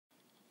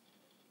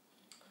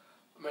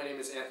My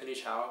name is Anthony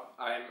Chow.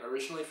 I'm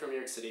originally from New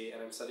York City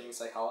and I'm studying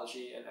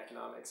psychology and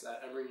economics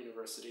at Emory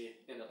University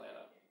in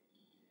Atlanta.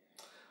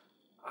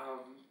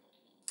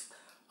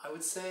 I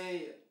would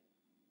say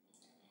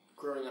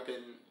growing up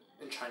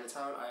in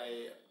Chinatown,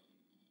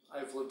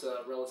 I've lived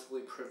a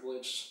relatively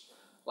privileged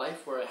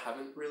life where I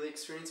haven't really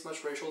experienced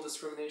much racial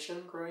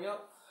discrimination growing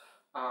up.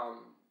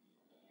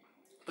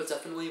 But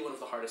definitely one of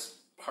the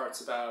hardest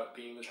parts about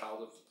being the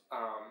child of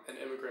an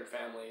immigrant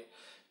family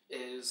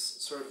is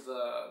sort of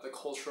the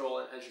cultural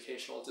and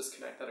educational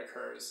disconnect that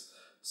occurs.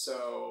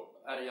 So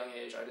at a young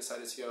age, I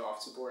decided to go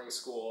off to boarding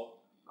school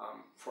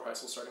for high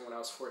school, starting when I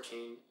was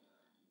 14.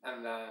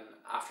 And then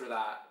after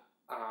that,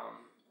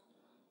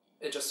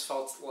 it just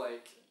felt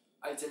like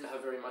I didn't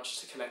have very much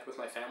to connect with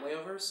my family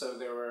over. So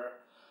there were,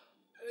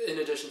 in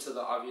addition to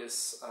the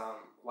obvious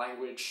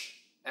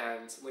language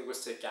and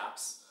linguistic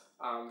gaps,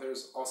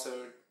 there's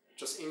also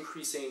just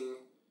increasing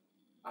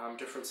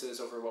differences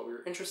over what we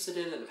were interested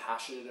in and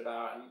passionate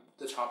about and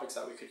the topics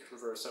that we could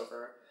converse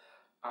over.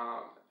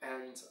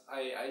 And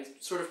I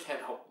sort of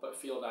can't help but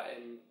feel that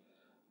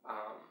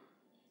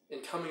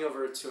in coming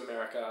over to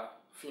America,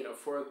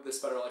 for this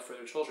better life for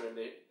their children,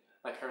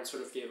 my parents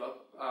sort of gave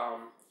up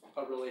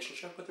a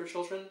relationship with their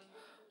children,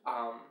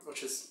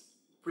 which is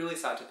really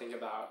sad to think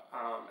about.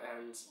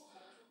 And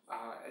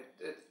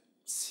it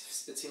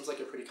seems like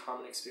a pretty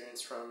common experience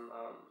from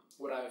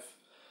what I've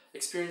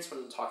experienced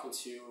when talking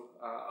to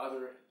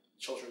other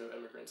children of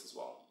immigrants as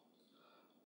well.